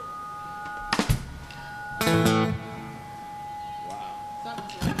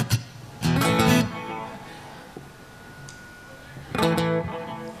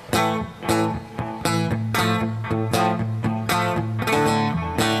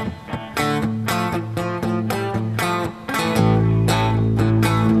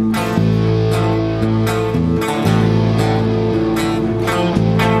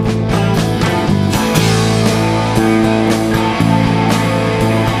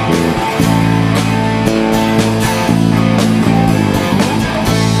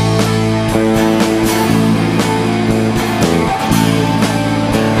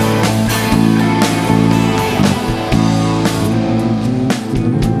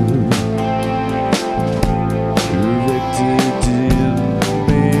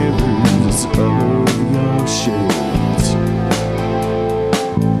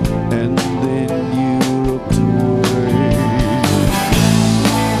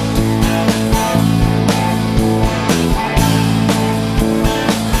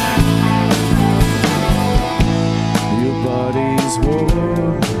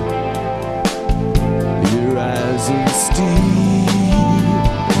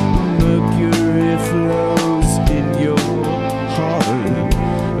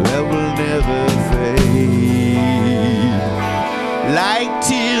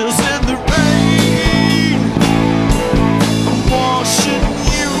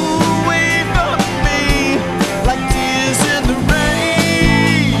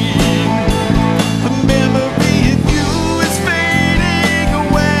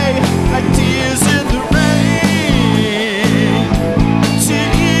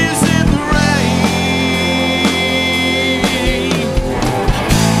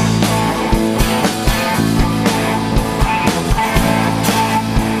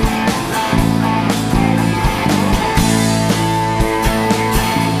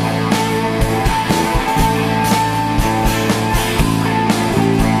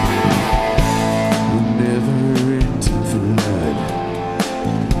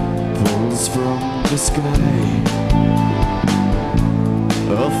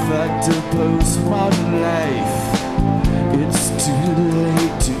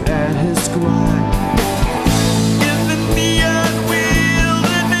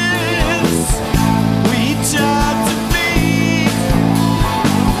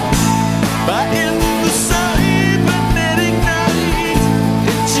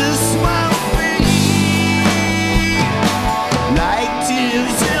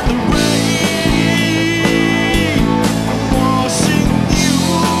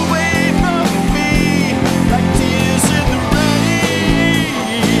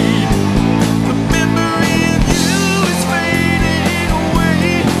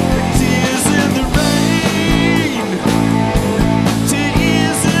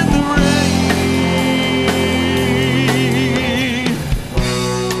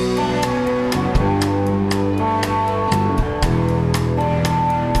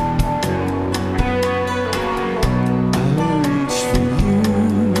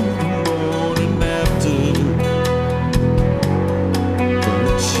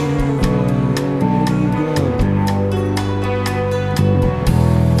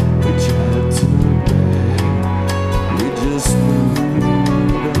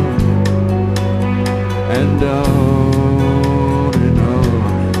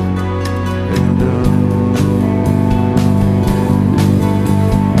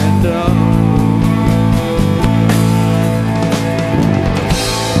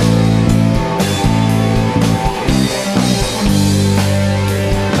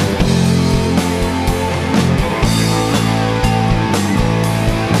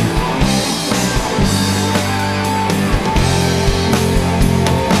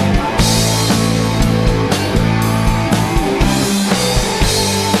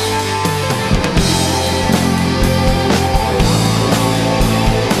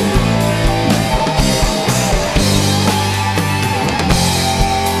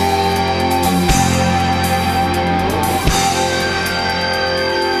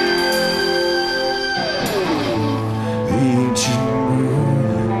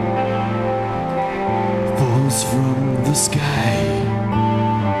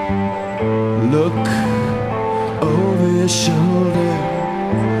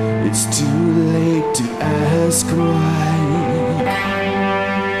 it's too late to ask why.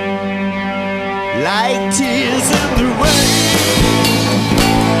 Like tears in the rain,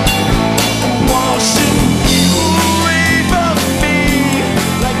 washing you away from me.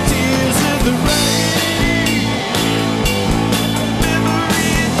 Like tears in the rain,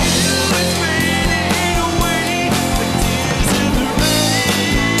 memory of you is fading away. Like tears in the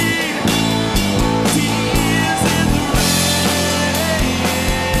rain, tears in the rain.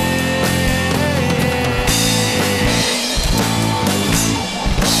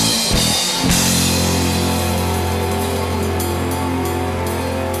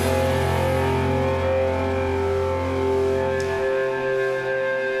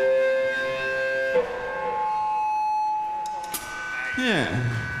 Yeah.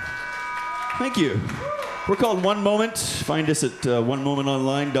 Thank you. We're called One Moment. Find us at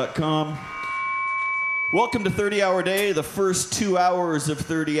onemomentonline.com. Welcome to 30 Hour Day, the first 2 hours of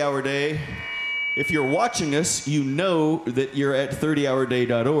 30 Hour Day. If you're watching us, you know that you're at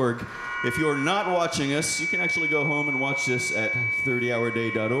 30hourday.org. If you're not watching us, you can actually go home and watch this at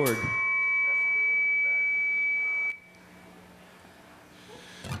 30hourday.org.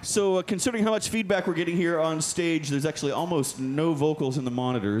 So considering how much feedback we're getting here on stage, there's actually almost no vocals in the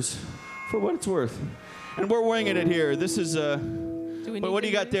monitors, for what it's worth. And we're winging it here. This is, what do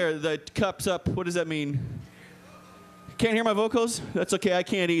you got there? The cups up, what does that mean? Can't hear my vocals? That's okay, I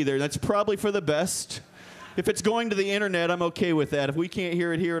can't either. That's probably for the best. If it's going to the internet, I'm okay with that. If we can't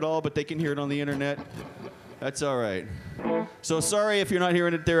hear it here at all, but they can hear it on the internet, that's all right. So sorry if you're not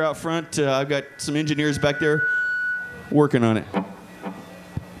hearing it there out front. I've got some engineers back there working on it.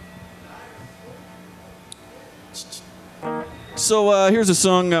 So here's a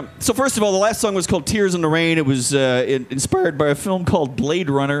song. So first of all, the last song was called Tears in the Rain. It was inspired by a film called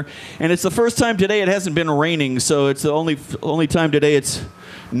Blade Runner. And it's the first time today it hasn't been raining, so it's the only time today it's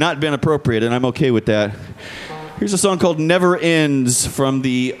not been appropriate, and I'm okay with that. Here's a song called Never Ends from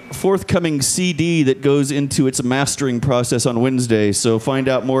the forthcoming CD that goes into its mastering process on Wednesday. So find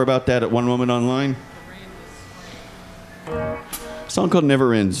out more about that at One Moment Online. A song called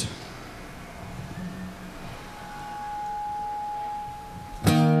Never Ends.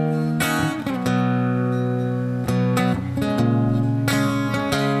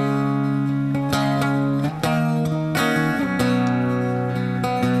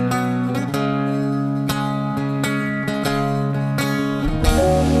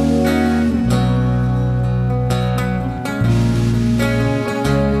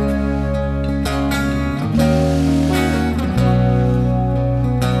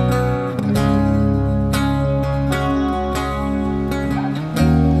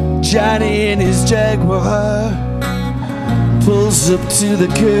 Johnny in his Jaguar pulls up to the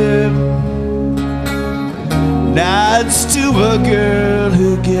curb, nods to a girl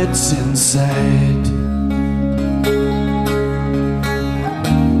who gets inside.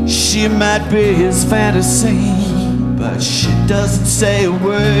 She might be his fantasy, but she doesn't say a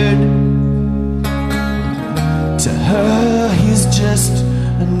word. To her, he's just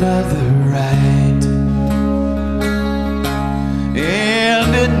another ride.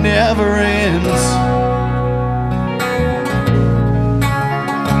 And it never ends.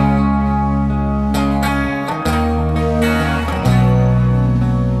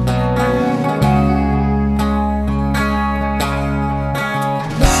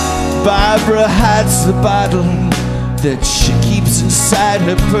 Barbara hides the bottle that she keeps inside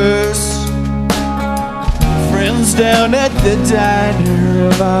her purse. Friends down at the diner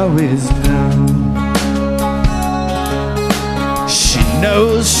have always known. She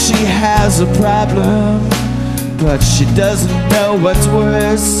knows she has a problem, but she doesn't know what's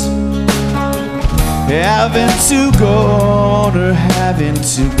worse. Having to go on or having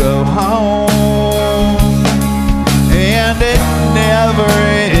to go home. And it never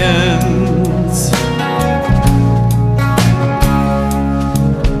ends.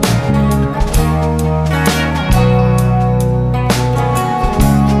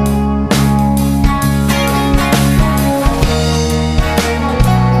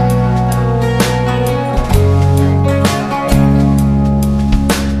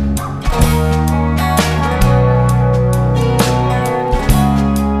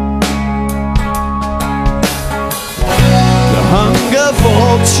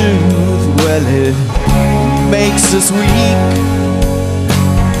 Truth, well, it makes us weak.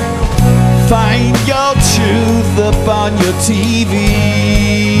 Find your truth up on your TV.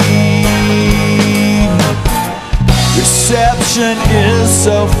 Reception is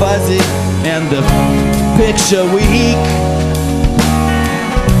so fuzzy and the picture weak.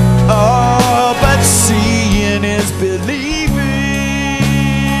 Oh, but seeing is believing.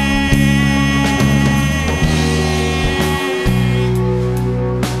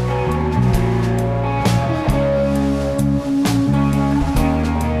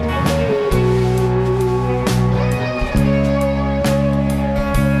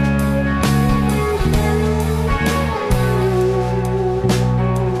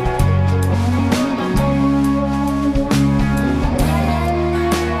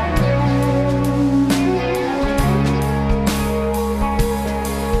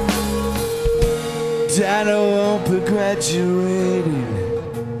 Dana won't be graduating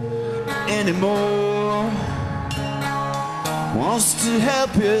anymore. Wants to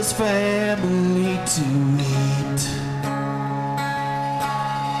help his family to eat.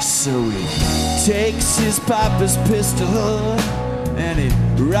 So he takes his papa's pistol and he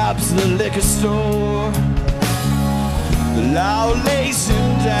robs the liquor store. The law lays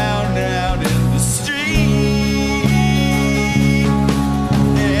him down in the street.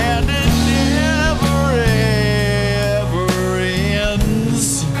 And it never ever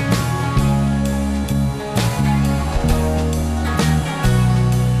ends.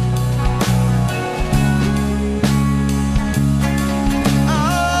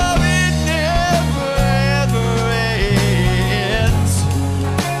 Oh, it never ever ends.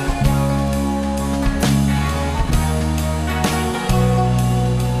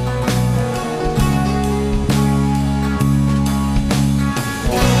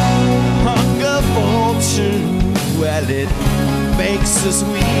 Hunger for truth, well, it makes us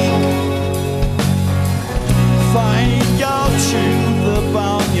weak. Find your truth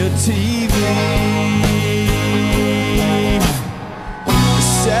upon your TV.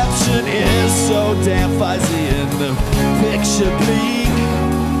 Deception is so damn fuzzy and the picture bleak.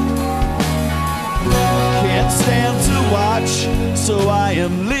 Can't stand to watch, so I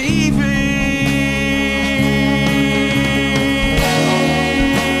am leaving.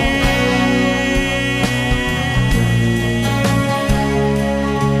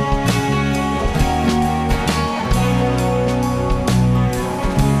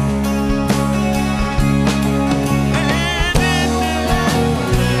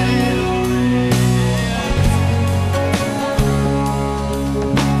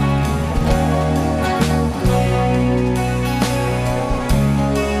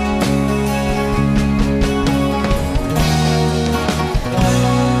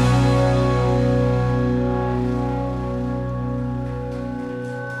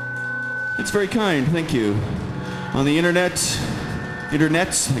 It's very kind, thank you. On the internet, I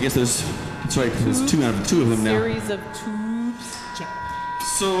guess that's right, there's two of them now. Series of tubes.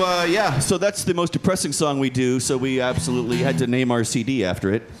 So, yeah, so that's the most depressing song we do, so we absolutely had to name our CD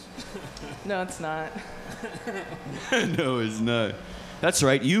after it. No, it's not. No, it's not. That's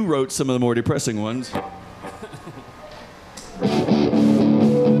right, you wrote some of the more depressing ones.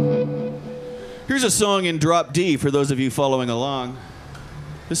 Here's a song in drop D for those of you following along.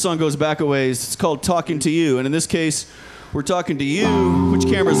 This song goes back a ways. It's called Talking to You, and in this case, we're talking to you. Which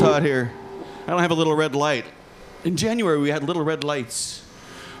camera's hot here? I don't have a little red light. In January, we had little red lights.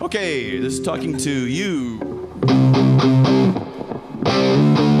 Okay, this is Talking to You.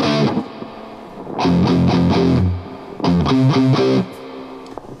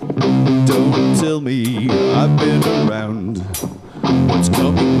 Don't tell me I've been around. What's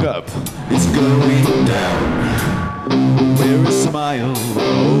coming up is going down. Wear a smile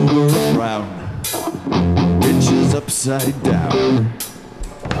over a frown, which is upside down.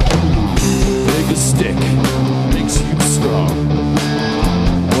 Bigger stick makes you strong.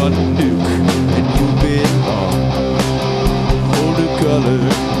 One nuke and you'll be on. Hold a color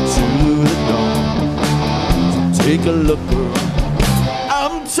to the dawn. So take a look, girl.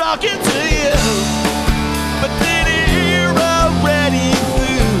 I'm talking to you, but then you're already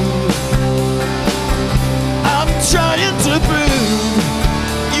through. I'm trying to prove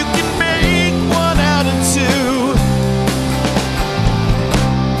you can make one out of two.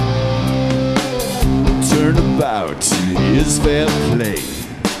 Turnabout is fair play.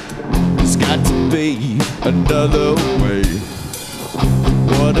 There's got to be another way.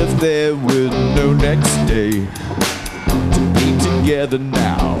 What if there were no next day to be together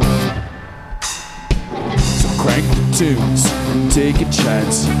now? So crank the tunes and take a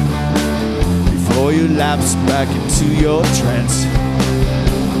chance before you lapse back into your trance.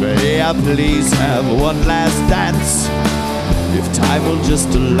 May I please have one last dance, if time will just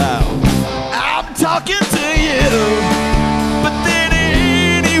allow. I'm talking to you, but then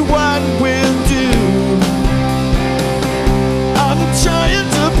anyone will do. I'm trying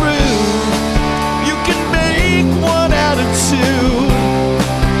to prove you can make one out of two.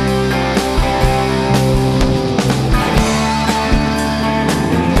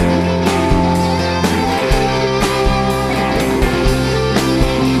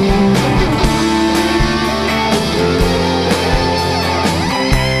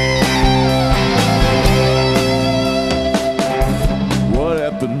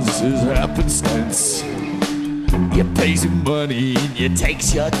 Is happenstance. You pays him money and you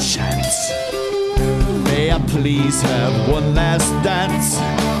takes your chance. May I please have one last dance?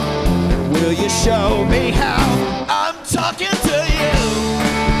 Will you show me how? I'm talking to you,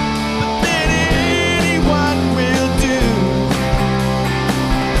 but then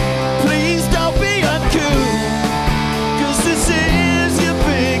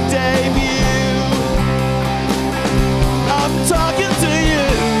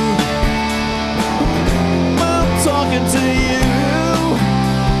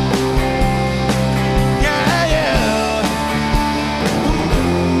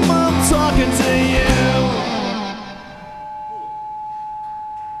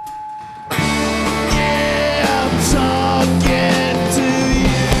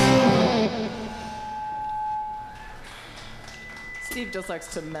Steve just likes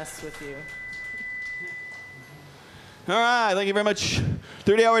to mess with you. All right, thank you very much.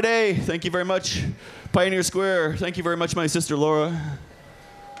 30-hour day, thank you very much. Pioneer Square, thank you very much, my sister Laura.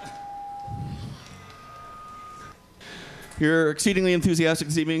 You're exceedingly enthusiastic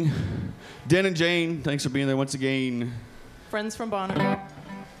this evening. Dan and Jane, thanks for being there once again. Friends from Bonneville.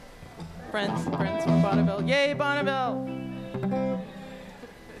 Friends from Bonneville. Yay, Bonneville!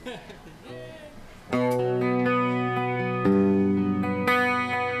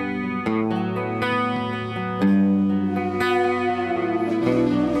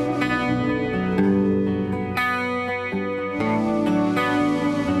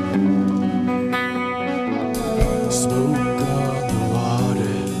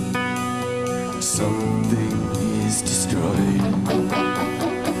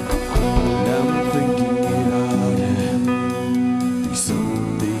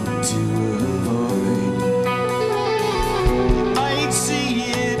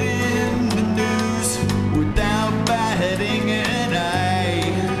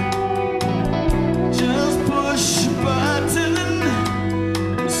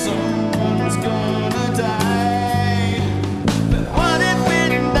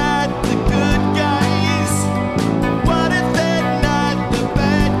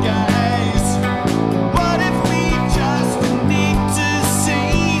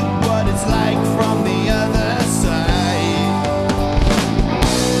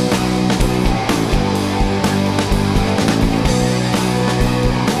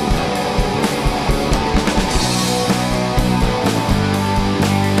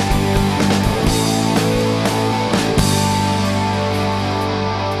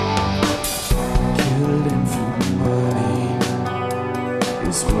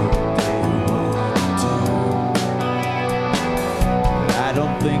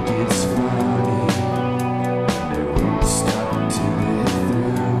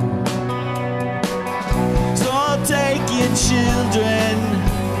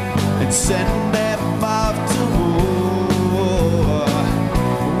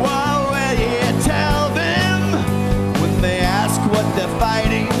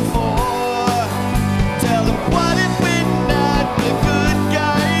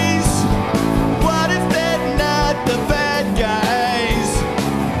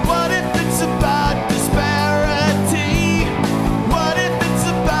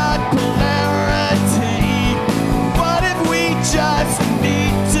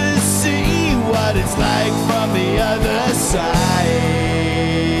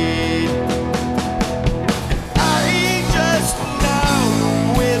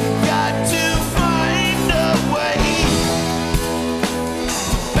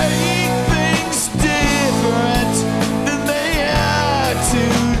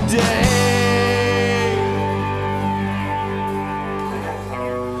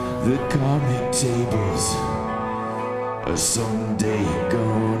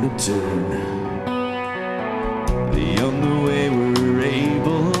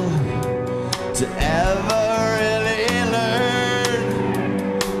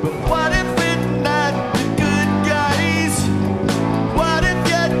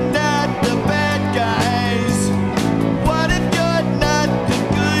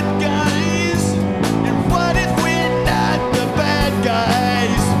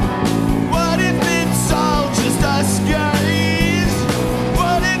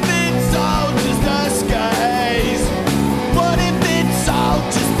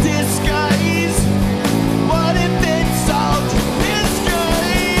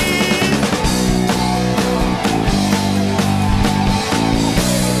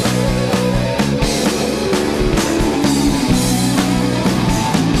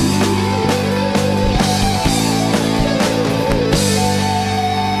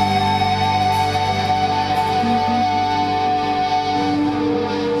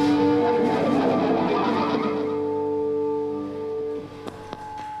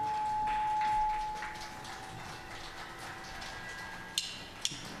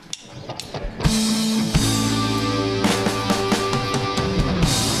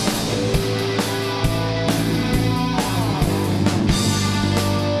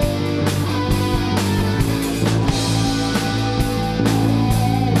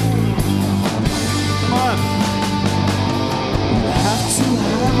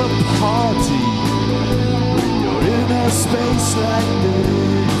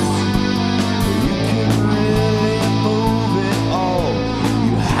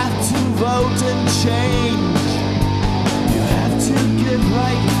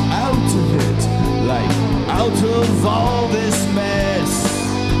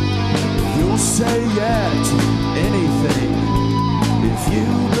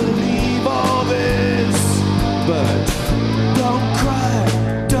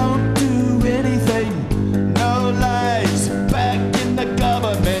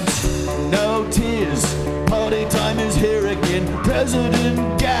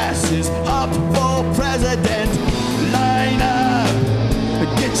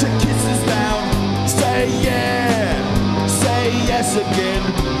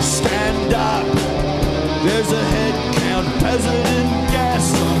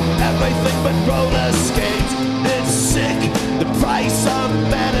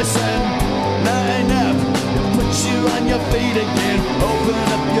 on your feet again. Open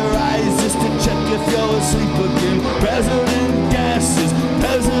up your eyes just to check if you're asleep again. President Gases,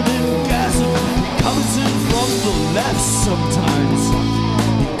 President Gases. He comes in from the left sometimes.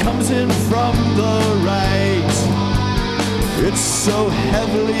 He comes in from the right. It's so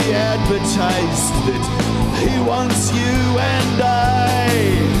heavily advertised that he wants you and I.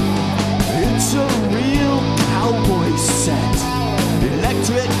 It's a real cowboy set,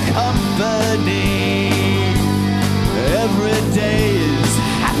 electric company. Every day is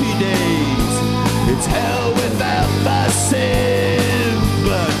happy days. It's hell without the sin.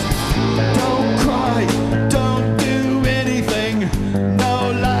 But don't cry, don't do anything.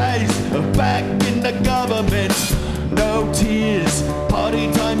 No lies, back in the government. No tears,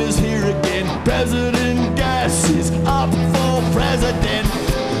 party time is here again. President Gas is up for president.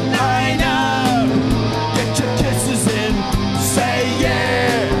 Line up, get your kisses in. Say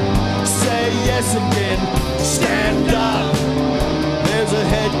yeah, say yes again. Stand up, there's a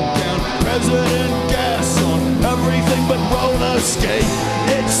head count. President Gas on everything but roller skate.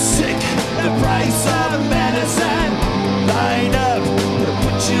 It's sick, the price of medicine. Line up,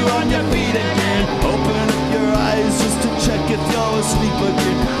 put you on your feet again. Open up your eyes just to check if you're asleep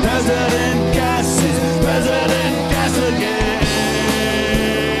again. President Gas is President Gas again.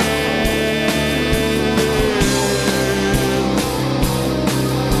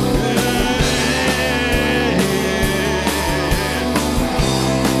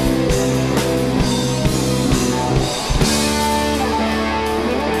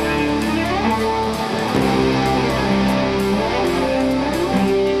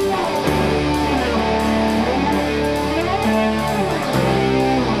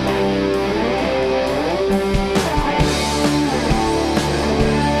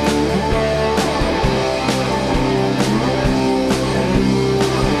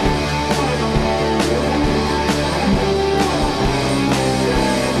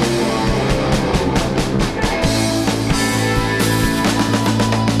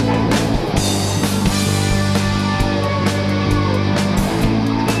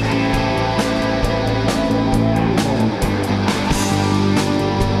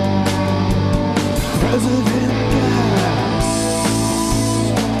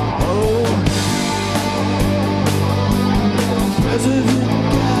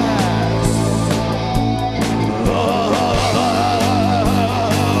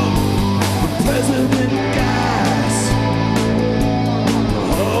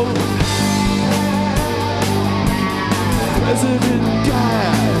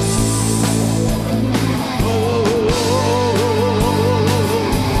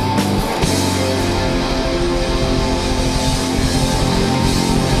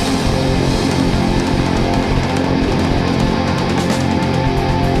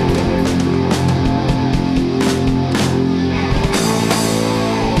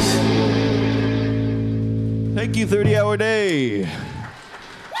 Thank you, 30-hour day.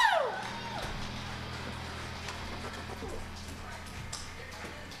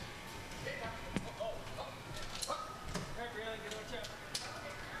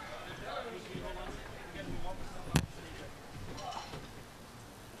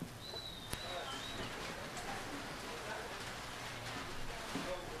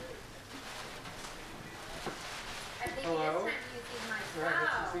 Hello.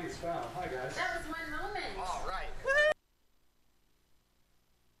 Hi, guys. That was one moment. All right.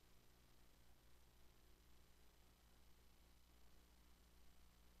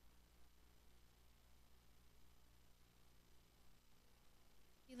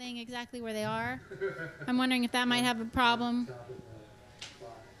 Laying exactly where they are. I'm wondering if that might have a problem.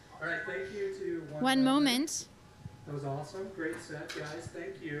 All right, thank you to One moment. That was awesome. Great set, guys.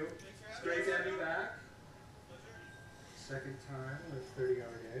 Thank you. It's great to have you back. Second time with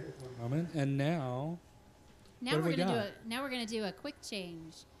 30-hour day with One Moment. And now we're gonna do a quick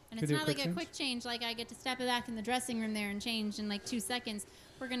change. And it's not like a quick change like I get to step back in the dressing room there and change in like 2 seconds.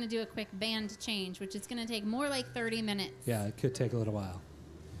 We're gonna do a quick band change, which is gonna take more like 30 minutes. Yeah, it could take a little while.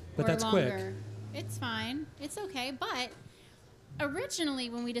 But that's longer. Quick. It's fine. It's okay. But originally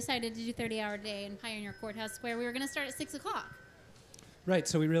when we decided to do 30-hour day in Pioneer Courthouse Square, we were gonna start at 6 o'clock. Right,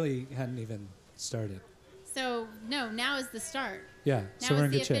 so we really hadn't even started. So, no, now is the start. Yeah, so we're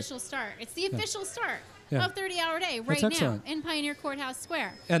in good shape. Now is the official start. It's the official start of 30-hour day right now in Pioneer Courthouse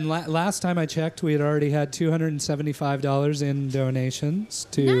Square. And last time I checked, we had already had $275 in donations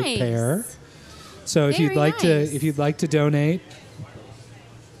to pair. So if you'd like to donate,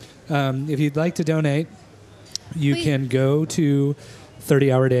 you can go to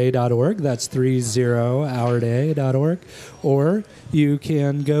 30hourday.org. That's 30hourday.org. Or you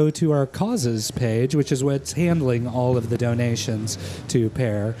can go to our causes page, which is what's handling all of the donations to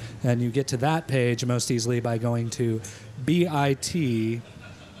PAIR. And you get to that page most easily by going to bit.ly.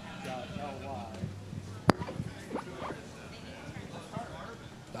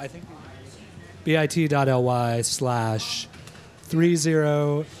 I think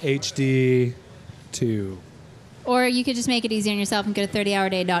bit.ly/30hd2. Or you could just make it easier on yourself and go to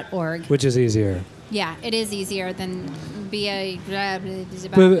 30hourday.org. Which is easier. Yeah, it is easier than people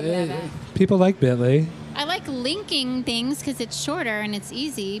like Bitly. I like linking things because it's shorter and it's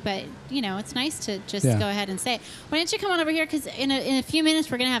easy, but, you know, it's nice to just go ahead and say it. Why don't you come on over here, because in a few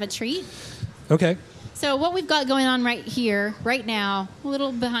minutes we're going to have a treat. Okay. So what we've got going on right here, right now, a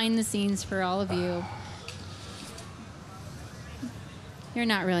little behind the scenes for all of you. You're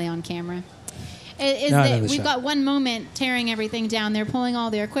not really on camera. Is that we've got one moment tearing everything down. They're pulling all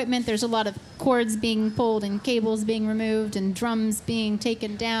their equipment. There's a lot of cords being pulled and cables being removed and drums being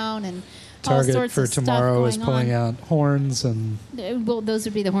taken down and all sorts for of stuff tomorrow is going pulling on. out horns and... Well, those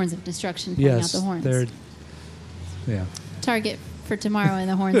would be the horns of destruction, pulling out the horns. Yeah. Target for tomorrow and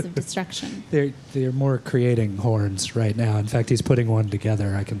the horns of destruction. They're more creating horns right now. In fact, he's putting one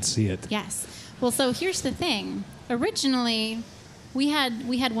together. I can see it. Yes. Well, so here's the thing. Originally, we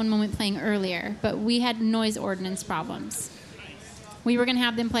had one moment playing earlier, but we had noise ordinance problems. We were going to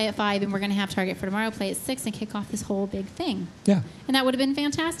have them play at 5, and we're going to have Target for Tomorrow play at 6 and kick off this whole big thing. Yeah. And that would have been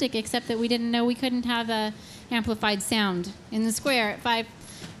fantastic, except that we didn't know we couldn't have amplified sound in the square at 5.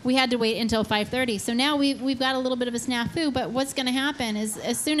 We had to wait until 5:30. So now we've got a little bit of a snafu, but what's going to happen is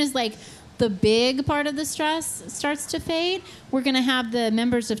as soon as, like, the big part of the stress starts to fade, we're going to have the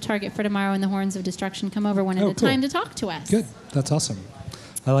members of Target for Tomorrow and the Horns of Destruction come over one at a time to talk to us. Good. That's awesome.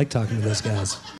 I like talking to those guys.